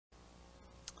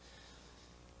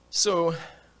So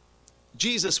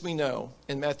Jesus, we know,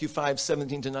 in Matthew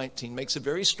 5:17-19, makes a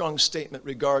very strong statement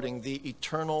regarding the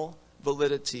eternal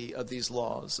validity of these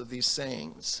laws, of these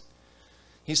sayings.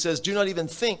 He says, "Do not even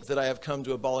think that I have come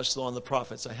to abolish the law and the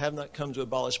prophets. I have not come to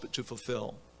abolish, but to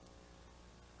fulfill.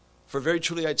 For very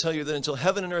truly I tell you that until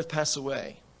heaven and earth pass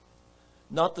away,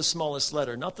 not the smallest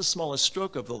letter, not the smallest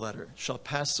stroke of the letter shall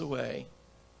pass away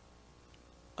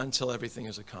until everything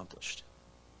is accomplished."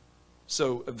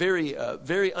 So a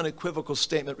very unequivocal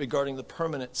statement regarding the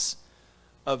permanence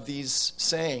of these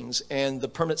sayings and the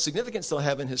permanent significance they'll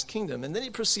have in his kingdom. And then he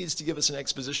proceeds to give us an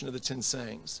exposition of the 10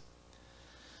 sayings.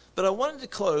 But I wanted to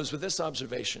close with this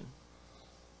observation.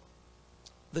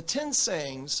 The 10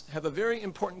 sayings have a very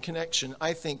important connection,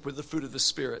 I think, with the fruit of the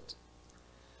Spirit.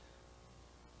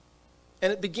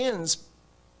 And it begins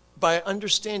by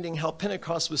understanding how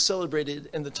Pentecost was celebrated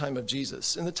in the time of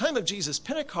Jesus. In the time of Jesus,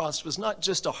 Pentecost was not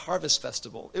just a harvest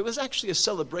festival. It was actually a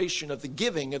celebration of the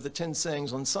giving of the 10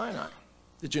 sayings on Sinai.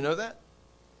 Did you know that?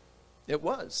 It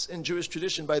was. In Jewish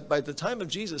tradition, by the time of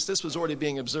Jesus, this was already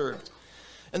being observed.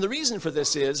 And the reason for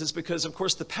this is because, of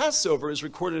course, the Passover is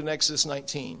recorded in Exodus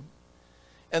 19.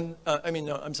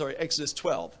 Exodus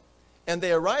 12. And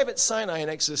they arrive at Sinai in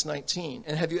Exodus 19.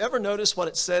 And have you ever noticed what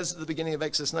it says at the beginning of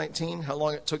Exodus 19? How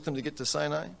long it took them to get to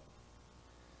Sinai?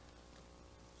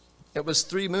 It was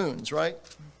 3 moons, right?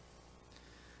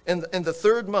 In the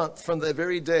 3rd month from the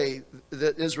very day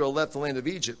that Israel left the land of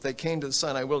Egypt, they came to the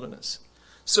Sinai wilderness.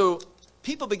 So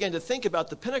people began to think about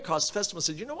the Pentecost festival and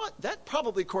said, you know what? That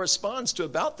probably corresponds to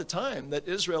about the time that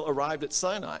Israel arrived at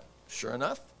Sinai. Sure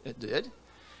enough, it did.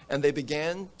 And they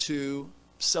began to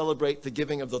celebrate the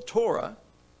giving of the Torah,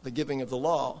 the giving of the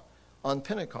law, on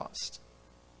Pentecost.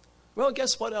 Well,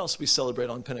 guess what else we celebrate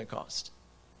on Pentecost?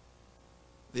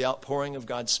 The outpouring of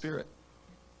God's Spirit.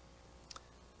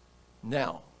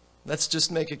 Now, let's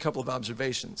just make a couple of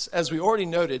observations. As we already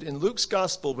noted, in Luke's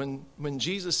gospel, when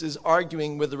Jesus is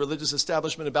arguing with the religious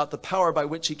establishment about the power by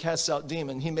which he casts out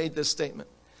demons, he made this statement: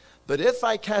 "But if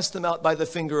I cast them out by the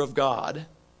finger of God,"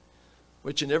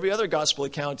 which in every other gospel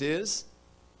account is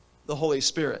the Holy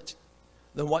Spirit,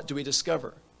 then what do we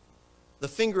discover? The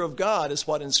finger of God is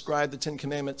what inscribed the 10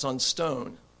 Commandments on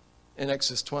stone in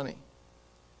Exodus 20.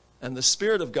 And the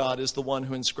Spirit of God is the one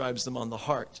who inscribes them on the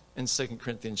heart in 2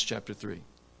 Corinthians chapter 3.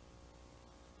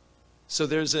 So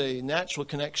there's a natural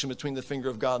connection between the finger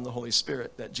of God and the Holy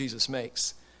Spirit that Jesus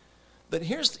makes. But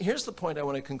here's the point I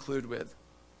want to conclude with.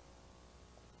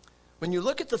 When you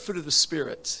look at the fruit of the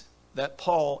Spirit that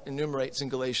Paul enumerates in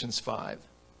Galatians 5,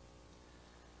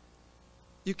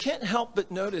 you can't help but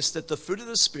notice that the fruit of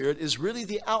the Spirit is really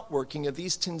the outworking of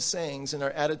these 10 sayings in our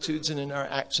attitudes and in our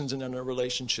actions and in our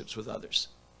relationships with others.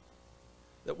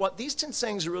 That what these 10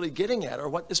 sayings are really getting at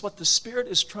what the Spirit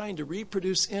is trying to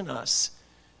reproduce in us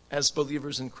as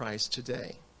believers in Christ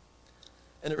today.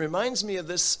 And it reminds me of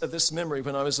this memory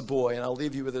when I was a boy, and I'll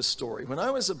leave you with this story. When I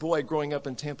was a boy growing up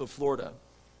in Tampa, Florida,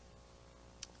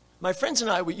 my friends and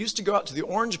I, we used to go out to the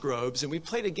orange groves, and we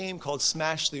played a game called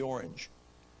Smash the Orange.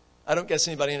 I don't guess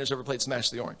anybody in here has ever played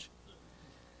Smash the Orange.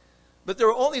 But there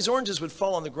were all these oranges would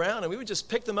fall on the ground, and we would just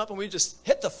pick them up, and we would just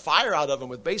hit the fire out of them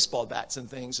with baseball bats and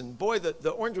things. And boy,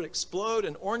 the orange would explode,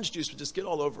 and orange juice would just get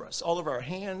all over us, all over our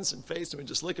hands and face, and we'd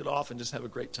just lick it off and just have a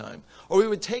great time. Or we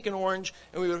would take an orange,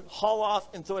 and we would haul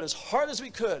off and throw it as hard as we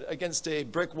could against a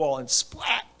brick wall, and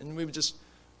splat, and we would just,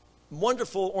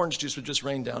 wonderful orange juice would just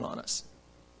rain down on us.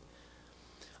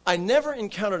 I never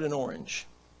encountered an orange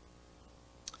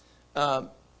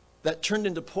that turned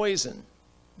into poison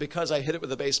because I hit it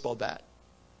with a baseball bat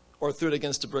or threw it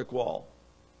against a brick wall,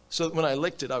 so that when I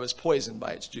licked it, I was poisoned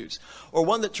by its juice. Or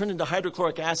one that turned into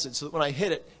hydrochloric acid, so that when I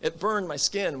hit it, it burned my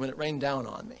skin when it rained down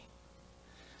on me.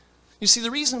 You see, the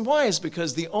reason why is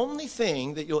because the only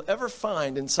thing that you'll ever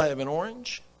find inside of an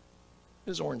orange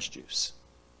is orange juice.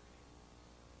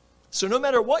 So no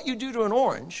matter what you do to an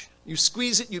orange, you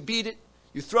squeeze it, you beat it,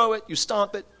 you throw it, you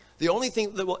stomp it, the only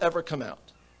thing that will ever come out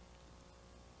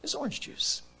is orange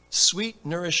juice. Sweet,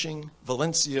 nourishing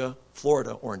Valencia,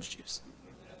 Florida orange juice.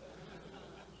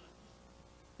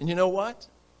 And you know what?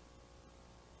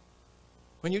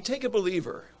 When you take a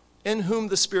believer in whom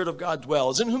the Spirit of God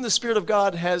dwells, in whom the Spirit of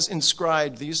God has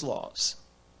inscribed these laws,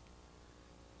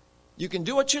 you can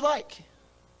do what you like.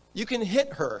 You can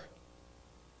hit her.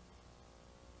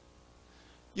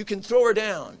 You can throw her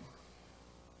down.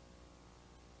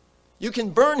 You can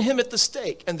burn him at the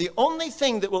stake, and the only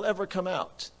thing that will ever come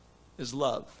out is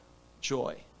love,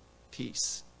 joy,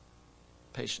 peace,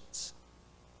 patience,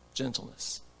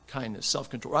 gentleness, kindness,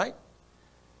 self-control, right?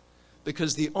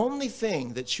 Because the only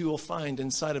thing that you will find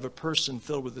inside of a person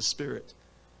filled with the Spirit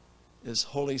is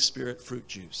Holy Spirit fruit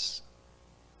juice.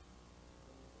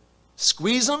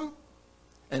 Squeeze them,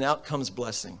 and out comes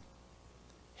blessing.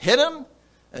 Hit them,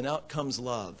 and out comes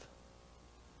love.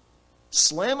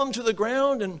 Slam them to the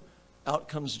ground, and out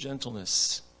comes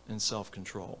gentleness and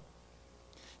self-control.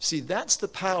 See, that's the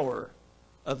power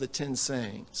of the 10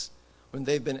 sayings when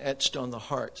they've been etched on the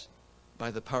heart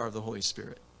by the power of the Holy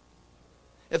Spirit.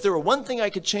 If there were one thing I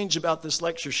could change about this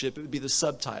lectureship, it would be the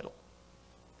subtitle.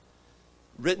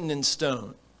 Written in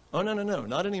stone. Oh, no,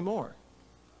 not anymore.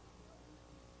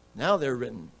 Now they're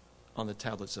written on the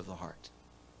tablets of the heart.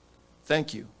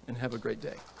 Thank you, and have a great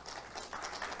day.